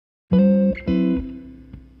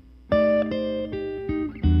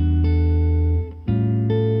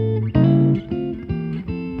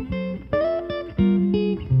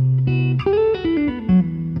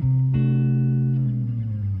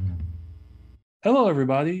Hello,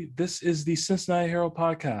 everybody. This is the Cincinnati Herald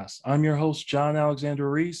podcast. I'm your host, John Alexander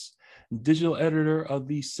Reese, digital editor of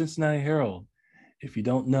the Cincinnati Herald. If you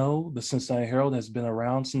don't know, the Cincinnati Herald has been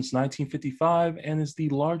around since 1955 and is the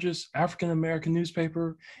largest African American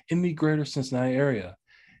newspaper in the greater Cincinnati area.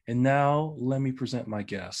 And now, let me present my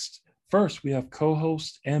guest. First, we have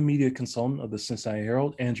co-host and media consultant of the Cincinnati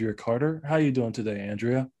Herald, Andrea Carter. How are you doing today,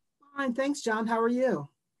 Andrea? Fine, thanks, John. How are you?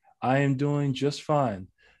 I am doing just fine.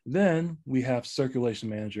 Then we have circulation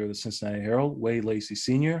manager of the Cincinnati Herald, Wade Lacey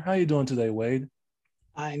Sr. How you doing today, Wade?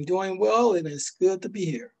 I'm doing well, and it's good to be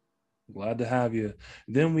here. Glad to have you.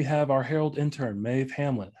 Then we have our Herald intern, Maeve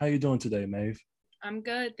Hamlin. How you doing today, Maeve? I'm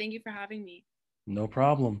good. Thank you for having me. No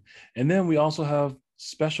problem. And then we also have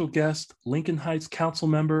special guest, Lincoln Heights Council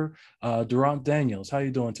member, Durant Daniels. How you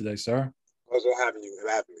doing today, sir? Pleasure having you.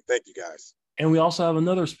 Thank you, guys. And we also have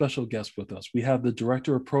another special guest with us. We have the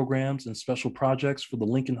Director of Programs and Special Projects for the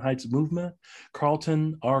Lincoln Heights Movement,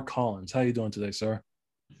 Carlton R. Collins. How you doing today, sir?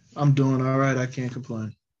 I'm doing all right. I can't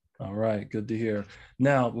complain. All right, good to hear.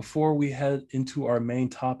 Now, before we head into our main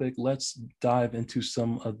topic, let's dive into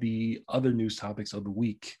some of the other news topics of the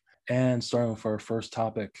week. And starting with our first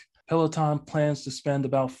topic, Peloton plans to spend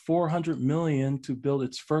about $400 million to build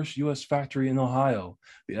its first U.S. factory in Ohio.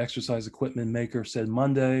 The exercise equipment maker said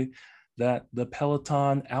Monday that the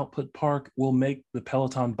Peloton Output Park will make the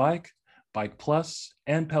Peloton Bike, Bike Plus,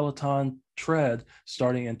 and Peloton Tread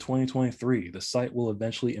starting in 2023. The site will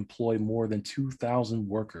eventually employ more than 2,000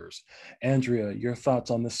 workers. Andrea, your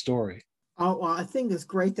thoughts on this story? Oh, well, I think it's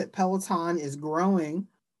great that Peloton is growing.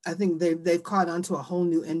 I think they've caught on to a whole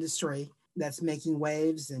new industry that's making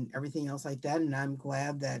waves and everything else like that. And I'm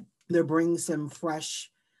glad that they're bringing some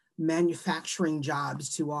fresh manufacturing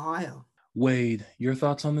jobs to Ohio. Wade, your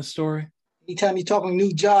thoughts on this story? Anytime you're talking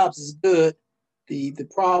new jobs is good. The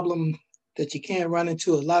problem that you can't run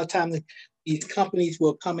into, a lot of times these companies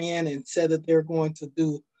will come in and say that they're going to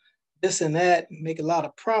do this and that and make a lot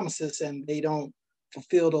of promises, and they don't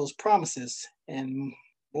fulfill those promises. And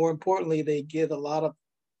more importantly, they give a lot of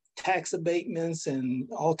tax abatements and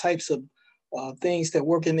all types of things that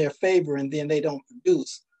work in their favor, and then they don't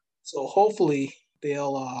produce. So hopefully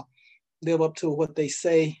they'll live up to what they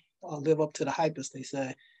say, live up to the hype, as they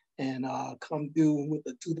say, and come due with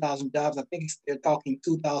the 2,000 jobs. I think they're talking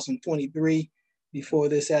 2023 before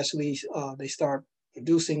this actually they start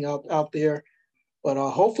producing out there. But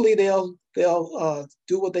hopefully they'll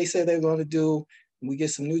do what they say they're going to do. We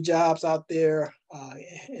get some new jobs out there,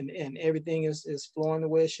 and everything is flowing the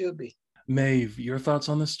way it should be. Maeve, your thoughts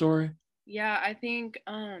on this story? Yeah, I think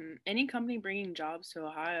any company bringing jobs to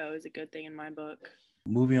Ohio is a good thing in my book.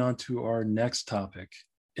 Moving on to our next topic.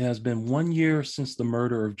 It has been 1 year since the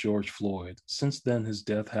murder of George Floyd. Since then, his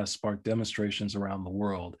death has sparked demonstrations around the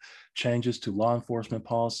world, changes to law enforcement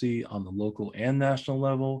policy on the local and national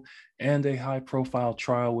level, and a high-profile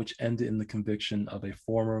trial which ended in the conviction of a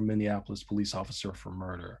former Minneapolis police officer for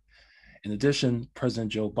murder. In addition, President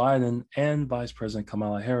Joe Biden and Vice President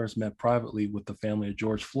Kamala Harris met privately with the family of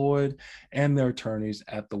George Floyd and their attorneys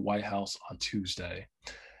at the White House on Tuesday.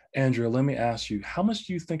 Andrea, let me ask you, how much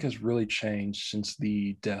do you think has really changed since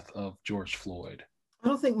the death of George Floyd? I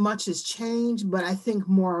don't think much has changed, but I think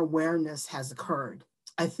more awareness has occurred.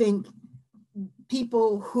 I think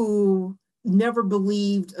people who never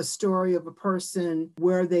believed a story of a person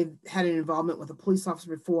where they've had an involvement with a police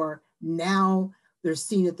officer before, now they're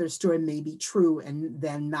seeing that their story may be true and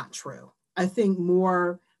then not true. I think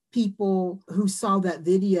more people who saw that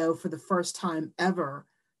video for the first time ever,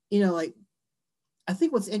 I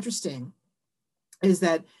think what's interesting is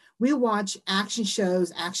that we watch action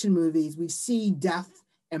shows, action movies, we see death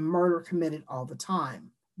and murder committed all the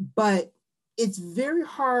time. But it's very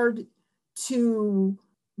hard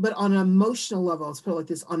but on an emotional level, let's put it like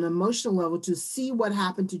this, on an emotional level, to see what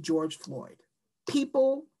happened to George Floyd.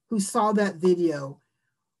 People who saw that video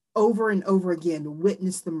over and over again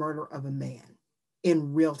witnessed the murder of a man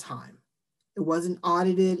in real time. It wasn't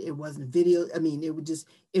audited. It wasn't video. I mean,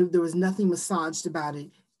 there was nothing massaged about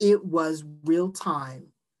it. It was real time,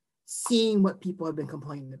 seeing what people have been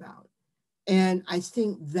complaining about. And I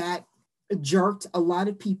think that jerked a lot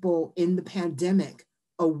of people in the pandemic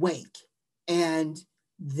awake, and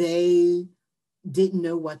they didn't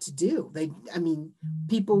know what to do.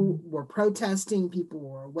 People were protesting, people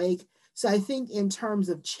were awake. So I think in terms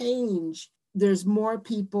of change, there's more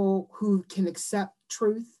people who can accept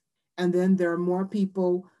truth. And then there are more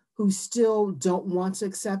people who still don't want to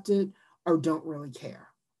accept it or don't really care.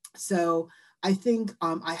 So I think,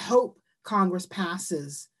 I hope Congress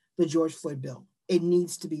passes the George Floyd bill. It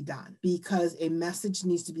needs to be done because a message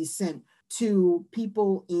needs to be sent to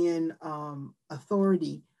people in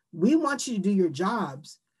authority We want you to do your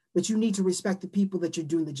jobs, but you need to respect the people that you're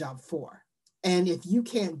doing the job for. And if you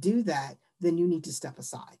can't do that, then you need to step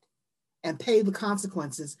aside and pay the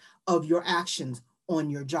consequences of your actions on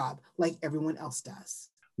your job like everyone else does.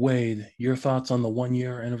 Wade, your thoughts on the 1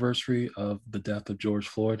 year anniversary of the death of George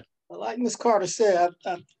Floyd? Like Ms. Carter said,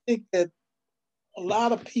 I think that a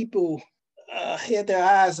lot of people had their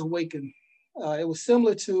eyes awakened. It was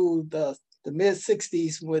similar to the mid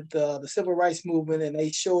 60s with the civil rights movement, and they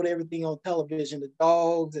showed everything on television, the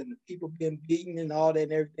dogs and the people being beaten and all that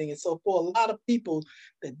and everything. And so for a lot of people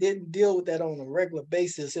that didn't deal with that on a regular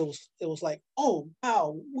basis, it was like, oh,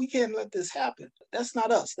 wow, we can't let this happen. That's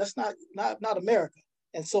not us. That's not America.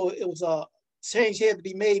 And so it was a change had to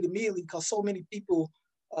be made immediately because so many people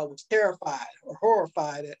was terrified or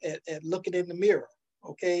horrified at looking in the mirror,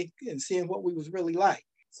 okay, and seeing what we was really like.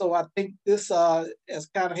 So I think this has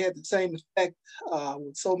kind of had the same effect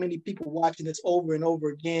with so many people watching this over and over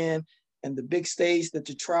again, and the big stage that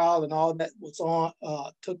the trial and all that was on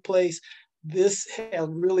took place. This has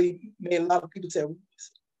really made a lot of people say,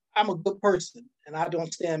 I'm a good person and I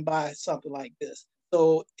don't stand by something like this.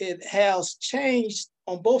 So it has changed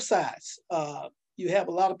on both sides. You have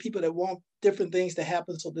a lot of people that want different things to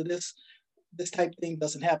happen so that this type of thing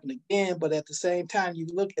doesn't happen again. But at the same time, you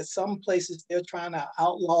look at some places, they're trying to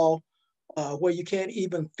outlaw where you can't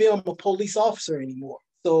even film a police officer anymore.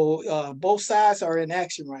 So both sides are in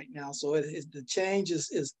action right now. So the change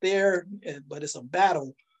is there, but it's a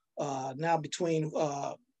battle now between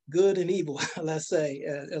good and evil, let's say,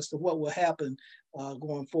 as to what will happen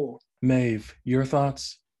going forward. Maeve, your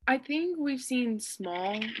thoughts? I think we've seen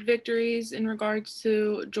small victories in regards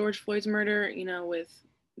to George Floyd's murder, with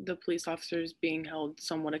the police officers being held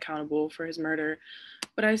somewhat accountable for his murder.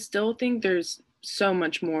 But I still think there's so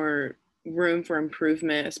much more room for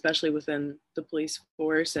improvement, especially within the police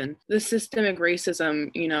force and the systemic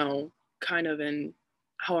racism, kind of in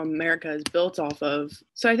how America is built off of.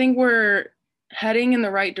 So I think we're heading in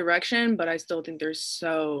the right direction, but I still think there's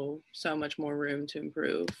so much more room to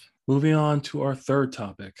improve. Moving on to our third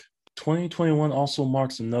topic. 2021 also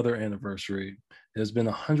marks another anniversary. It has been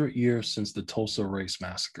 100 years since the Tulsa Race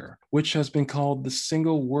Massacre, which has been called the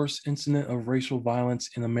single worst incident of racial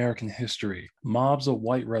violence in American history. Mobs of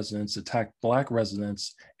white residents attacked Black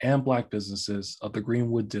residents and Black businesses of the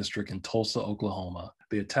Greenwood District in Tulsa, Oklahoma.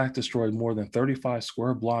 The attack destroyed more than 35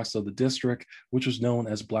 square blocks of the district, which was known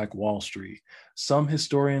as Black Wall Street. Some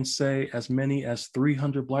historians say as many as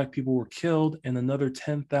 300 Black people were killed and another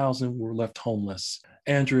 10,000 were left homeless.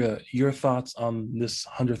 Andrea, your thoughts on this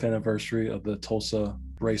 100th anniversary of the Tulsa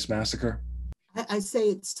Race Massacre? I say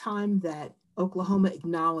it's time that Oklahoma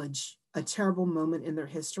acknowledge a terrible moment in their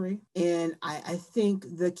history. And I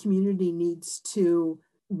think the community needs to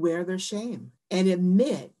wear their shame and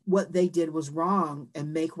admit what they did was wrong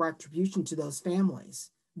and make retribution to those families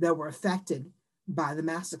that were affected by the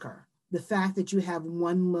massacre. The fact that you have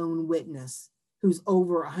one lone witness who's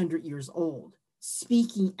over 100 years old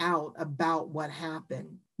speaking out about what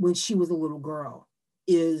happened when she was a little girl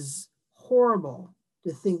is horrible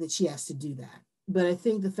to think that she has to do that. But I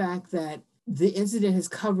think the fact that the incident has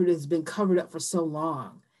been covered up for so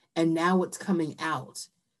long, and now it's coming out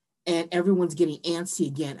and everyone's getting antsy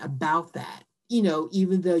again about that.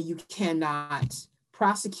 Even though you cannot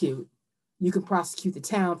prosecute, you can prosecute the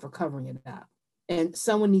town for covering it up. And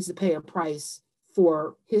someone needs to pay a price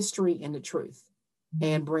for history and the truth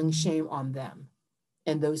and bring shame on them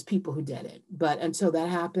and those people who did it. But until that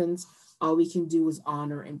happens, all we can do is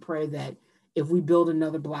honor and pray that if we build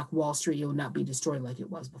another Black Wall Street, it will not be destroyed like it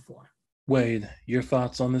was before. Wade, your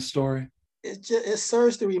thoughts on this story? It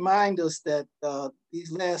serves to remind us that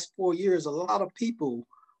these last 4 years, a lot of people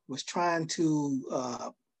was trying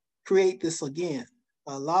to create this again.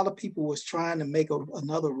 A lot of people was trying to make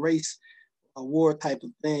another race war type of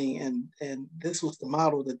thing, and this was the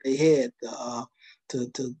model that they had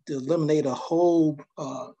to eliminate a whole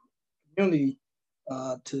community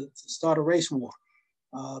to start a race war.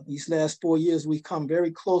 These last 4 years, we've come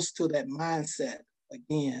very close to that mindset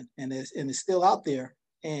again, and it's still out there.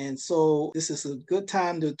 And so this is a good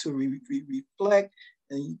time to reflect.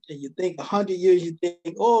 And you think 100 years, you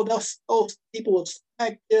think, oh, those people was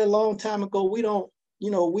back there a long time ago. We don't,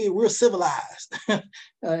 we're civilized.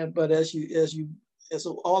 But as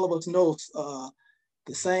all of us know,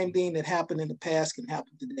 the same thing that happened in the past can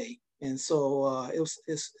happen today. And so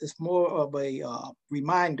it's more of a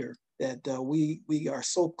reminder that we are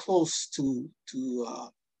so close to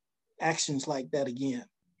actions like that again.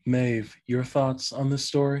 Maeve, your thoughts on this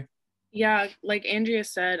story? Yeah, like Andrea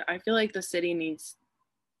said, I feel like the city need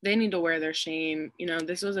to wear their shame.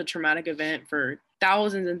 This was a traumatic event for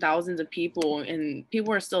thousands and thousands of people, and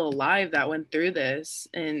people are still alive that went through this,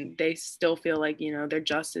 and they still feel like, their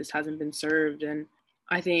justice hasn't been served. And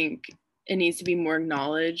I think it needs to be more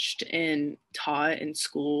acknowledged and taught in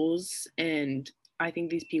schools. And I think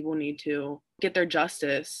these people need to get their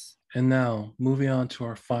justice. And now, moving on to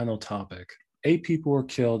our final topic. 8 people were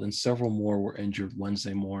killed and several more were injured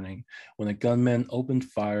Wednesday morning when a gunman opened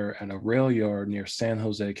fire at a rail yard near San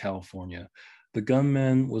Jose, California. The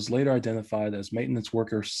gunman was later identified as maintenance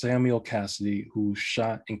worker Samuel Cassidy, who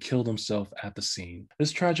shot and killed himself at the scene.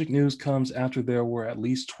 This tragic news comes after there were at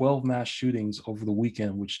least 12 mass shootings over the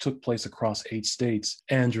weekend, which took place across 8 states.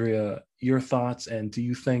 Andrea, your thoughts, and do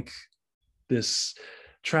you think this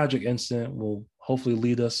tragic incident will hopefully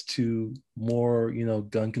lead us to more,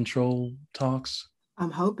 gun control talks?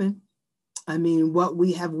 I'm hoping. I mean, what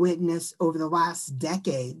we have witnessed over the last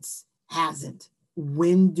decades hasn't.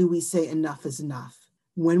 When do we say enough is enough?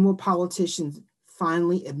 When will politicians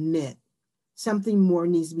finally admit something more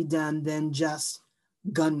needs to be done than just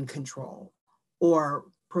gun control or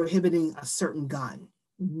prohibiting a certain gun?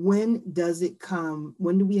 When does it come?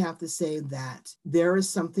 When do we have to say that there is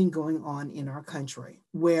something going on in our country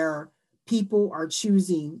where people are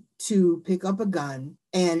choosing to pick up a gun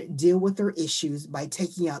and deal with their issues by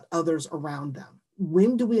taking out others around them?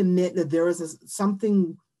 When do we admit that there is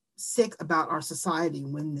something sick about our society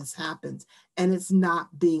when this happens and it's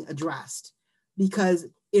not being addressed? Because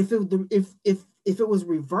if it was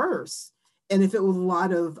reversed, and if it was a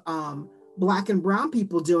lot of Black and brown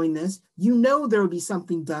people doing this, there would be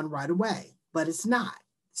something done right away, but it's not.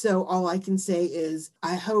 So all I can say is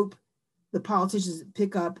I hope the politicians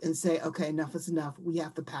pick up and say, okay, enough is enough. We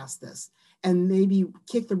have to pass this, and maybe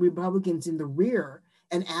kick the Republicans in the rear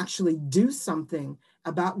and actually do something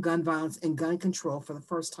about gun violence and gun control for the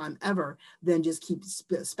first time ever, than just keep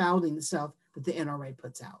spouting the stuff that the NRA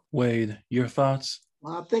puts out. Wade, your thoughts?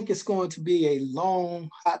 Well, I think it's going to be a long,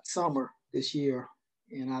 hot summer this year.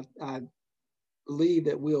 And I believe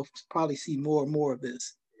that we'll probably see more and more of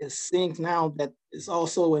this. It seems now that it's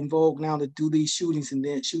also in vogue now to do these shootings and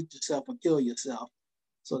then shoot yourself or kill yourself.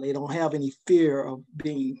 So they don't have any fear of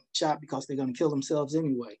being shot because they're going to kill themselves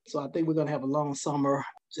anyway. So I think we're going to have a long summer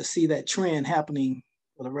to see that trend happening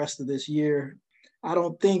for the rest of this year. I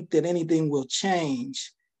don't think that anything will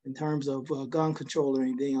change in terms of gun control or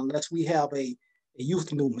anything unless we have a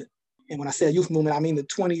youth movement. And when I say youth movement, I mean the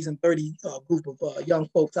 20s and 30s group of young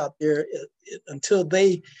folks out there. Until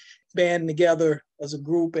they band together as a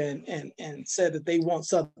group and said that they want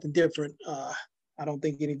something different, I don't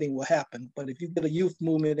think anything will happen. But if you get a youth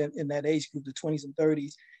movement in that age group, the 20s and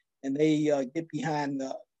 30s, and they get behind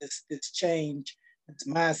this change, this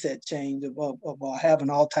mindset change of having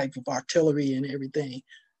all types of artillery and everything,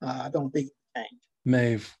 I don't think it'll change.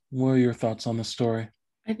 Maeve, what are your thoughts on this story?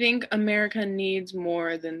 I think America needs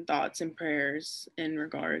more than thoughts and prayers in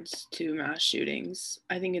regards to mass shootings.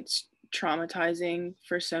 I think it's traumatizing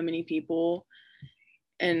for so many people.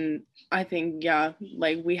 And I think,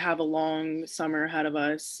 we have a long summer ahead of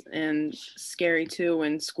us, and scary too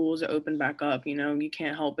when schools are open back up. You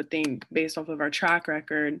can't help but think, based off of our track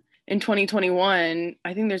record, in 2021,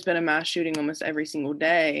 I think there's been a mass shooting almost every single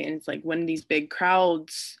day. And it's like when these big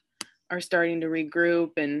crowds are starting to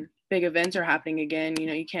regroup and big events are happening again,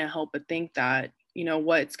 you can't help but think that,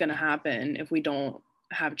 what's going to happen if we don't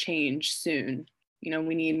have change soon.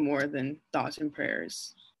 We need more than thoughts and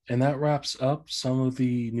prayers. And that wraps up some of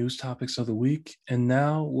the news topics of the week. And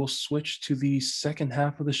now we'll switch to the second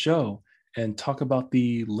half of the show and talk about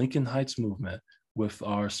the Lincoln Heights movement with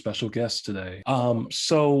our special guest today.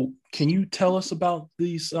 So can you tell us about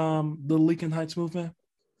the Lincoln Heights movement?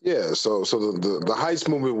 Yeah, so the Heights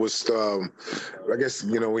movement was, I guess,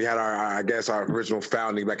 we had our original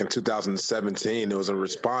founding back in 2017. It was a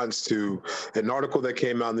response to an article that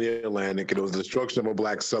came out in the Atlantic, and it was the destruction of a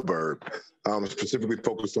Black suburb, specifically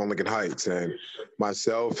focused on Lincoln Heights. And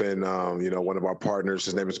myself and, one of our partners,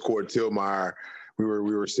 his name is Cord Tillmeyer, we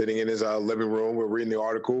were sitting in his living room, we were reading the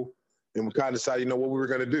article, and we kind of decided, what we were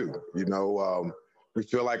going to do, we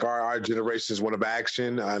feel like our generation is one of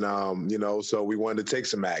action, and, so we wanted to take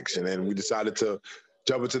some action, and we decided to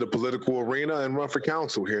jump into the political arena and run for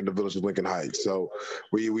council here in the village of Lincoln Heights. So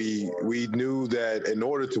we knew that in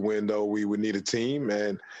order to win, though, we would need a team,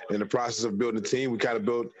 and in the process of building a team, we kind of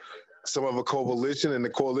built some of a coalition, and the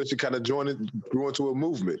coalition kind of grew into a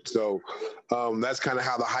movement. So that's kind of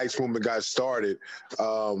how the Heights movement got started.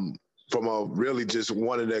 from a really just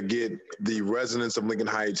wanting to get the residents of Lincoln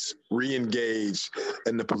Heights re-engaged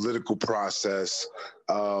in the political process.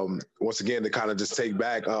 Once again, to kind of just take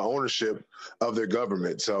back ownership of their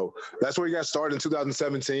government. So that's where you got started in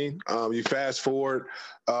 2017. You fast forward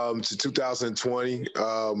to 2020.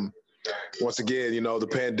 Once again, the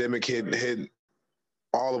pandemic hit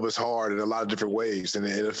all of us hard in a lot of different ways, and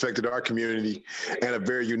it affected our community in a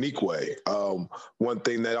very unique way. One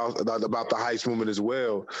thing about the Heights movement as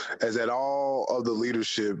well is that all of the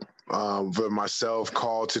leadership, for myself,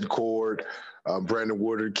 Carlton Cord, Brandon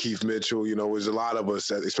Woodard, Keith Mitchell, there's a lot of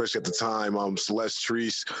us, especially at the time, Celeste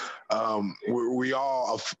Treese,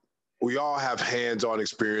 we all have hands-on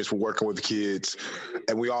experience with working with kids,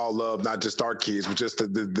 and we all love not just our kids, but just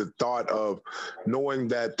the thought of knowing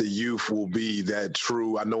that the youth will be that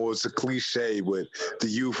true. I know it's a cliche, but the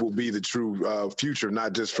youth will be the true future,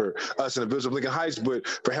 not just for us in the village of Lincoln Heights, but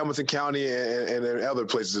for Hamilton County and other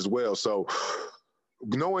places as well. So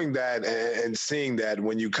knowing that and seeing that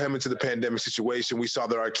when you come into the pandemic situation, we saw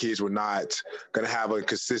that our kids were not going to have a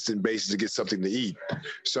consistent basis to get something to eat.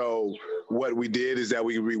 So what we did is that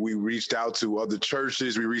we reached out to other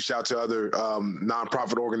churches, we reached out to other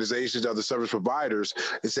nonprofit organizations, other service providers,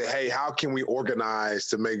 and said, hey, how can we organize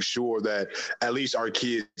to make sure that at least our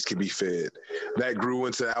kids can be fed? That grew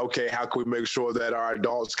into, okay, how can we make sure that our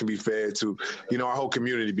adults can be fed, to, our whole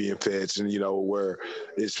community being fed? And, where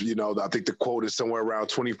it's, I think the quote is somewhere around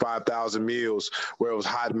 25,000 meals, where it was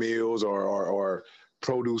hot meals or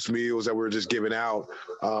produce meals that we were just giving out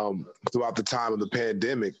throughout the time of the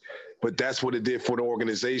pandemic. But that's what it did for the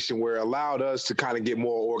organization, where it allowed us to kind of get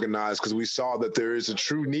more organized, because we saw that there is a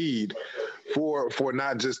true need for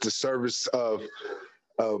not just the service of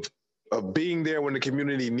being there when the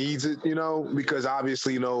community needs it, because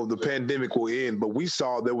obviously, the pandemic will end, but we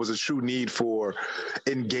saw there was a true need for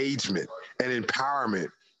engagement and empowerment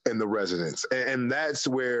in the residents. And that's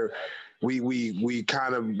where we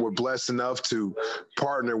kind of were blessed enough to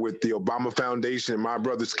partner with the Obama Foundation and My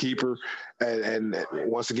Brother's Keeper. And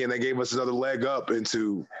once again, they gave us another leg up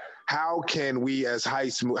into how can we as the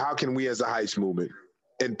Heights movement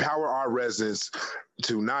empower our residents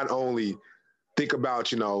to not only think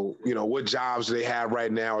about, what jobs they have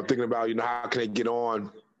right now, or thinking about, how can they get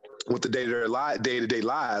on with the day-to-day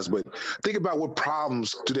lives, but think about what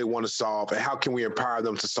problems do they want to solve, and how can we empower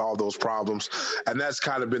them to solve those problems. And that's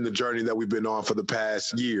kind of been the journey that we've been on for the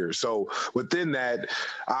past year. So within that,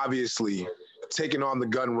 obviously, taking on the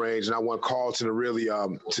gun range, and I want Carlton to really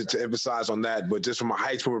to emphasize on that, but just from a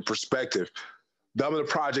Heights movement perspective, some of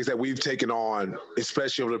the projects that we've taken on,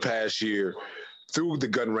 especially over the past year, through the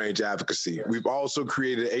gun range advocacy. We've also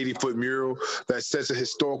created an 80-foot mural that sets a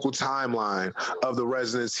historical timeline of the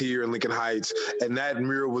residents here in Lincoln Heights. And that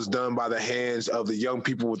mural was done by the hands of the young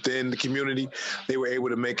people within the community. They were able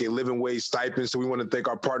to make a living wage stipend. So we want to thank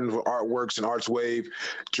our partners with Artworks and ArtsWave,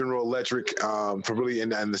 General Electric, for really,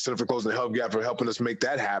 and the Center for Closing the Health Gap for helping us make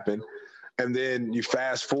that happen. And then you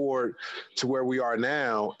fast forward to where we are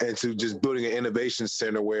now, and to just building an innovation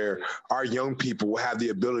center where our young people will have the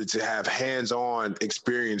ability to have hands-on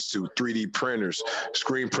experience to 3D printers,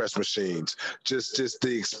 screen press machines, just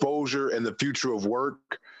the exposure and the future of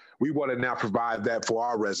work. We want to now provide that for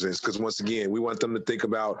our residents, because once again, we want them to think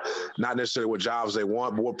about not necessarily what jobs they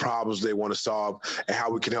want, but what problems they want to solve, and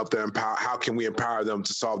how we can help them how can we empower them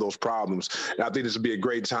to solve those problems. And I think this would be a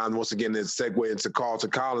great time, once again, to segue into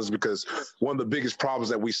Carlton Collins, because one of the biggest problems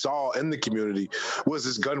that we saw in the community was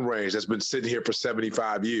this gun range that's been sitting here for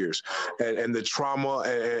 75 years, and the trauma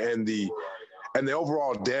and the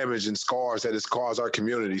overall damage and scars that it's caused our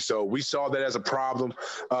community. So we saw that as a problem,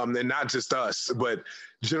 and not just us, but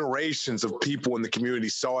generations of people in the community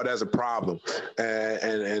saw it as a problem.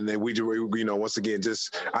 And then we, once again,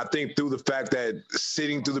 I think through the fact that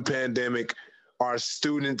sitting through the pandemic, our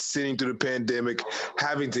students sitting through the pandemic,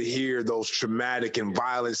 having to hear those traumatic and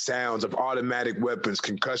violent sounds of automatic weapons,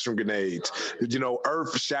 concussion grenades,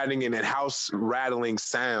 earth-shattering and house-rattling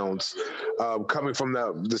sounds coming from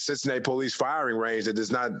the Cincinnati police firing range that does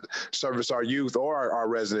not service our youth or our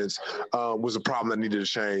residents, was a problem that needed to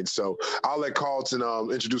change. So I'll let Carlton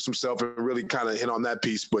introduce himself and really kind of hit on that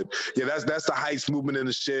piece. But yeah, that's the Heights movement in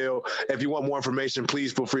the shell. If you want more information,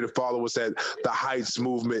 please feel free to follow us at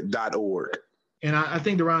theheightsmovement.org. And I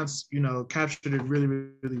think Deron's, captured it really,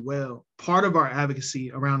 really well. Part of our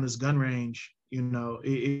advocacy around this gun range,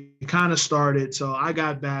 it kind of started. So I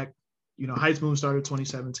got back, Heights Movement started in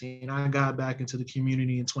 2017. I got back into the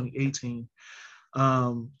community in 2018,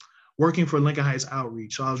 working for Lincoln Heights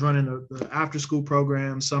Outreach. So I was running the after-school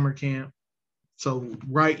program, summer camp. So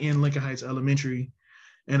right in Lincoln Heights Elementary.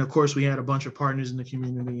 And of course, we had a bunch of partners in the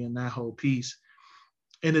community and that whole piece.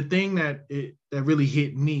 And the thing that really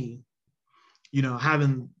hit me, you know,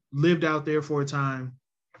 having lived out there for a time,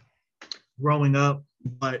 growing up,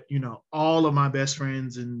 but, you know, all of my best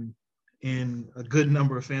friends and a good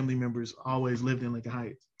number of family members always lived in Lincoln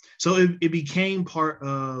Heights. So it became part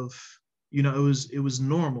of, you know, it was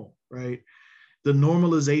normal, right? The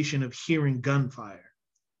normalization of hearing gunfire.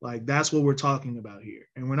 Like, that's what we're talking about here.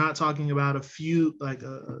 And we're not talking about a few, like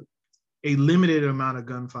a limited amount of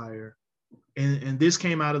gunfire. And this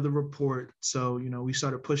came out of the report. So, you know, we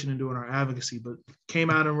started pushing and doing our advocacy, but came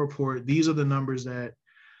out in a report. These are the numbers that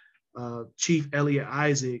Chief Elliot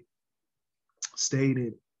Isaac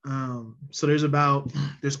stated. So there's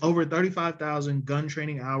over 35,000 gun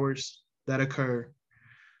training hours that occur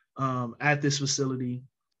at this facility.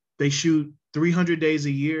 They shoot 300 days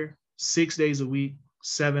a year, 6 days a week,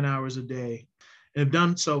 7 hours a day, and have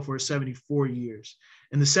done so for 74 years.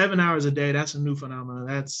 And the 7 hours a day, that's a new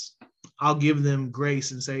phenomenon. I'll give them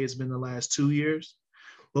grace and say it's been the last 2 years.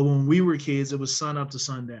 But when we were kids, it was sun up to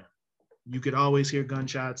sundown. You could always hear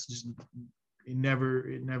gunshots. Just it never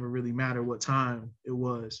really mattered what time it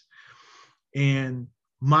was. And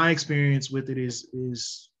my experience with it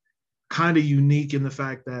is kind of unique in the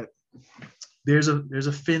fact that there's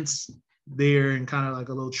a fence there and kind of like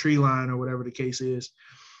a little tree line or whatever the case is,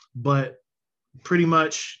 but pretty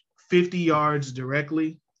much 50 yards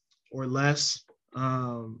directly or less.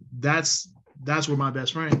 That's where my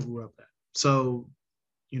best friend grew up at. So,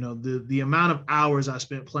 you know, the amount of hours I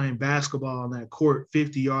spent playing basketball on that court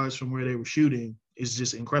 50 yards from where they were shooting is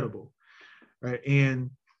just incredible, right?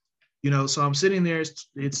 And, you know, so I'm sitting there, it's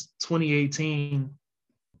 2019.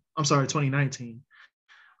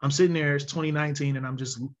 I'm sitting there, it's 2019, and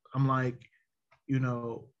I'm like, you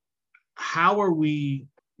know, how are we,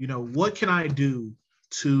 you know, what can I do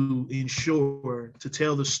to ensure to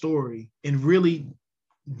tell the story and really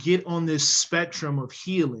get on this spectrum of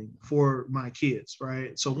healing for my kids,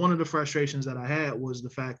 right? So one of the frustrations that I had was the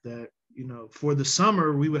fact that, you know, for the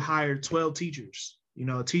summer, we would hire 12 teachers, you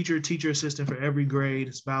know, a teacher assistant for every grade.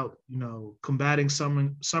 It's about, you know, combating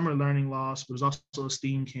summer learning loss, but there's also a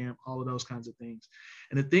STEAM camp, all of those kinds of things.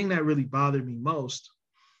 And the thing that really bothered me most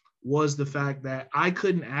was the fact that I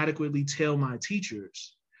couldn't adequately tell my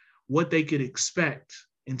teachers what they could expect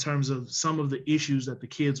in terms of some of the issues that the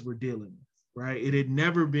kids were dealing with, right? It had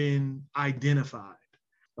never been identified.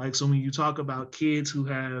 Like, so when you talk about kids who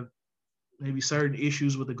have maybe certain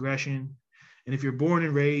issues with aggression, and if you're born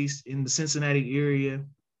and raised in the Cincinnati area,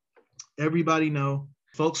 everybody know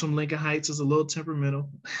folks from Lincoln Heights is a little temperamental.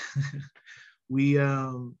 We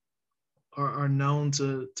are known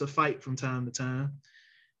to fight from time to time.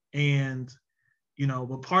 And, you know,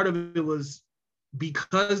 but part of it was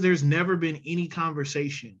because there's never been any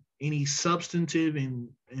conversation, any substantive and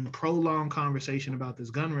prolonged conversation about this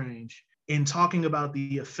gun range and talking about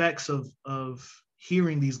the effects of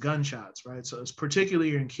hearing these gunshots, right? So it's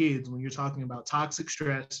particularly in kids when you're talking about toxic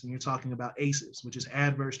stress and you're talking about ACEs, which is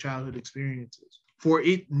adverse childhood experiences. For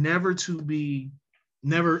it never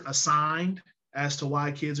assigned as to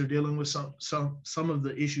why kids are dealing with some of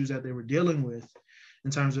the issues that they were dealing with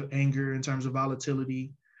in terms of anger, in terms of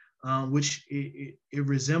volatility, which it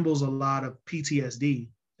resembles a lot of PTSD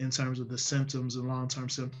in terms of the symptoms and long-term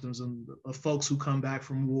symptoms of folks who come back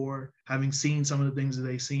from war, having seen some of the things that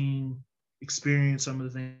they've seen, experienced some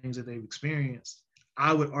of the things that they've experienced.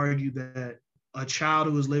 I would argue that a child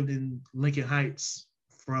who has lived in Lincoln Heights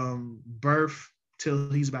from birth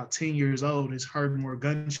till he's about 10 years old has heard more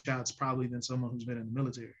gunshots probably than someone who's been in the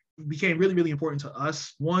military. It became really, really important to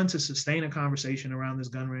us, one, to sustain a conversation around this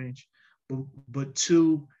gun range, but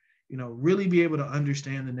two, you know, really be able to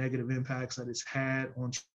understand the negative impacts that it's had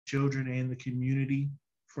on children and the community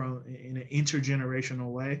in an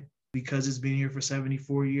intergenerational way, because it's been here for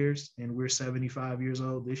 74 years and we're 75 years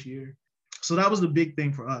old this year. So that was the big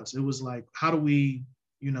thing for us. It was like, how do we,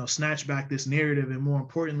 you know, snatch back this narrative? And more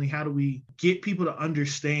importantly, how do we get people to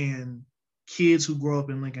understand kids who grow up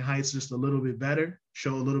in Lincoln Heights just a little bit better,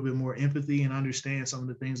 show a little bit more empathy, and understand some of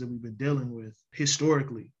the things that we've been dealing with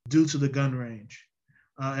historically due to the gun range.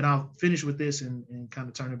 And I'll finish with this and kind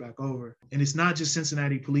of turn it back over. And it's not just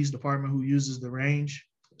Cincinnati Police Department who uses the range.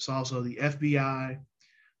 It's also the FBI,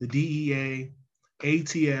 the DEA,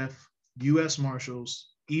 ATF, U.S.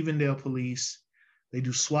 Marshals, Evendale Police. They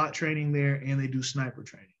do SWAT training there and they do sniper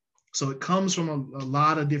training. So it comes from a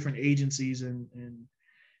lot of different agencies, and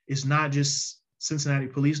it's not just Cincinnati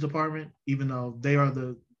Police Department, even though they are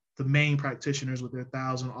the main practitioners with their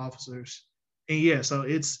 1,000 officers. And yeah, so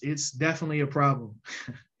it's definitely a problem.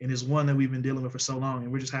 And it's one that we've been dealing with for so long.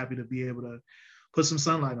 And we're just happy to be able to put some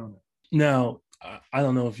sunlight on it. Now, I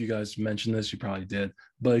don't know if you guys mentioned this, you probably did,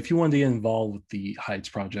 but if you wanted to get involved with the Heights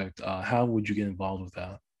Project, how would you get involved with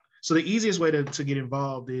that? So the easiest way to get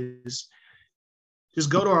involved is just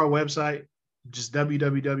go to our website, just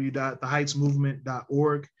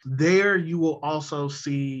www.theheightsmovement.org. There you will also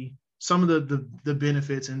see some of the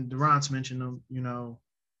benefits, and Durant's mentioned them,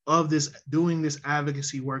 of doing this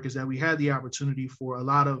advocacy work, is that we had the opportunity for a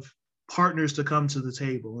lot of partners to come to the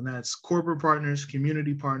table, and that's corporate partners,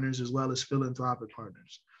 community partners, as well as philanthropic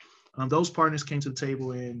partners. Those partners came to the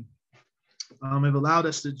table and have allowed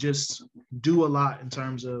us to just do a lot in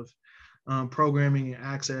terms of programming and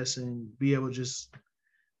access, and be able just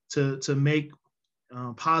to make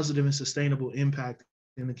positive and sustainable impact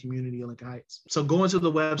in the community of Lincoln Heights. So go into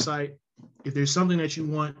the website. If there's something that you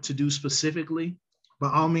want to do specifically,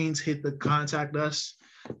 by all means, hit the contact us,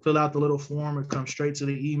 fill out the little form, it comes straight to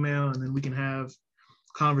the email, and then we can have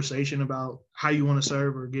conversation about how you want to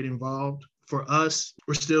serve or get involved. For us,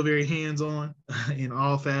 we're still very hands-on in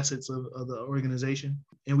all facets of the organization.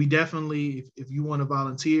 And we definitely, if you want to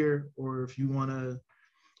volunteer, or if you want to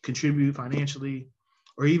contribute financially,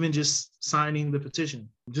 or even just signing the petition,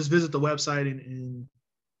 just visit the website,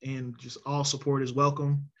 and just all support is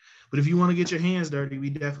welcome. But if you want to get your hands dirty, we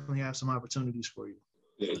definitely have some opportunities for you.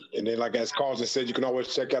 And then, like as Carlton said, you can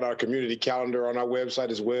always check out our community calendar on our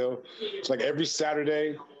website as well. It's like every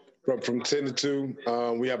Saturday from 10 to 2,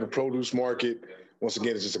 we have a produce market. Once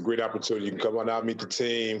again, it's just a great opportunity. You can come on out, meet the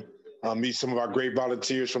team, meet some of our great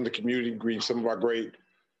volunteers from the community, meet some of our great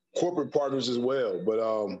corporate partners as well. But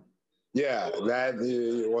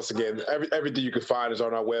once again, everything you can find is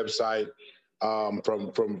on our website.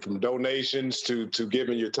 From donations to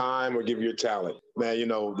giving your time or giving your talent. Man,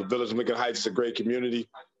 the Village of Lincoln Heights is a great community,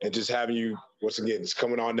 and just having you, once again, just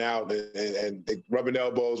coming on out and rubbing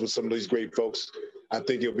elbows with some of these great folks, I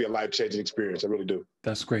think it'll be a life-changing experience. I really do.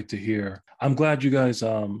 That's great to hear. I'm glad you guys,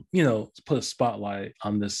 put a spotlight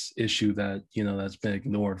on this issue that, that's been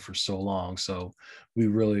ignored for so long. So we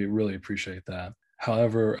really, really appreciate that.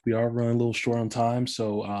 However, we are running a little short on time,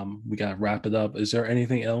 so we got to wrap it up. Is there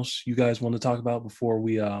anything else you guys want to talk about before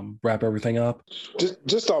we wrap everything up?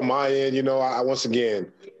 Just on my end, once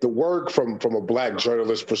again, the work from a Black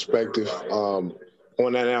journalist perspective, on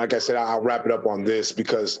that, and like I said, I'll wrap it up on this,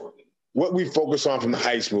 because what we focus on from the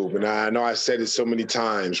Heights movement, I know I said it so many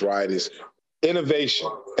times, right, is innovation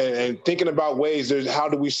and thinking about ways, how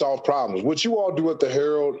do we solve problems? What you all do at the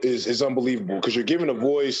Herald is unbelievable, because you're giving a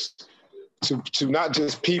voice to not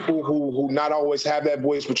just people who not always have that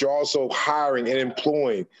voice, but you're also hiring and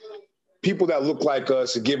employing people that look like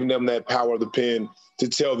us and giving them that power of the pen to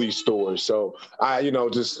tell these stories. So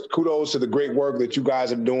just kudos to the great work that you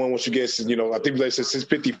guys are doing. Once you get, I think they said since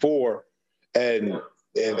 54, and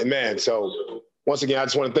man, so once again, I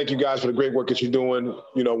just want to thank you guys for the great work that you're doing.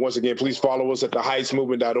 Once again, please follow us at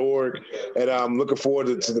theheightsmovement.org. And I'm looking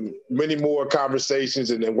forward to the many more conversations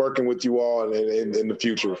and working with you all in the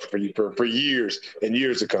future for years and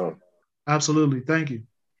years to come. Absolutely. Thank you.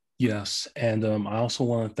 Yes. And I also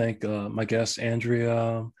want to thank my guests,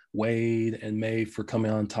 Andrea, Wade, and May, for coming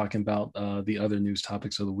on and talking about the other news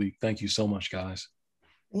topics of the week. Thank you so much, guys.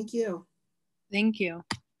 Thank you. Thank you.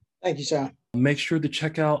 Thank you, Sean. Make sure to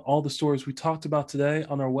check out all the stories we talked about today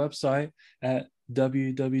on our website at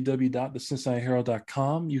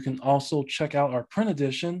www.thecincinnatiherald.com. You can also check out our print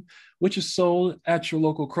edition, which is sold at your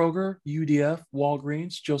local Kroger, UDF,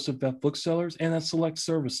 Walgreens, Joseph F. Booksellers, and at select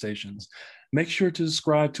service stations. Make sure to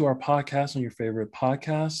subscribe to our podcast on your favorite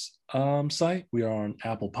podcast site. We are on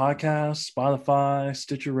Apple Podcasts, Spotify,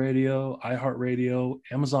 Stitcher Radio, iHeartRadio,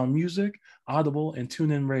 Amazon Music, Audible, and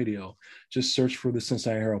TuneIn Radio. Just search for the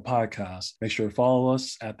Cincinnati Herald podcast. Make sure to follow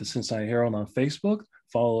us at the Cincinnati Herald on Facebook.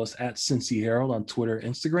 Follow us at Cincy Herald on Twitter,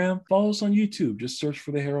 Instagram. Follow us on YouTube. Just search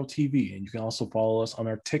for the Herald TV. And you can also follow us on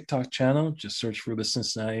our TikTok channel. Just search for the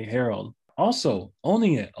Cincinnati Herald. Also,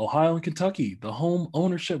 Owning It, Ohio and Kentucky, the home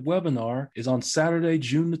ownership webinar is on Saturday,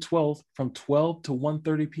 June the 12th from 12 to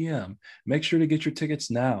 1:30 p.m. Make sure to get your tickets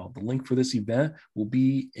now. The link for this event will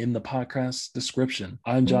be in the podcast description.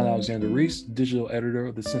 I'm John Alexander Reese, digital editor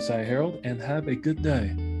of the Cincinnati Herald, and have a good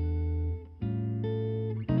day.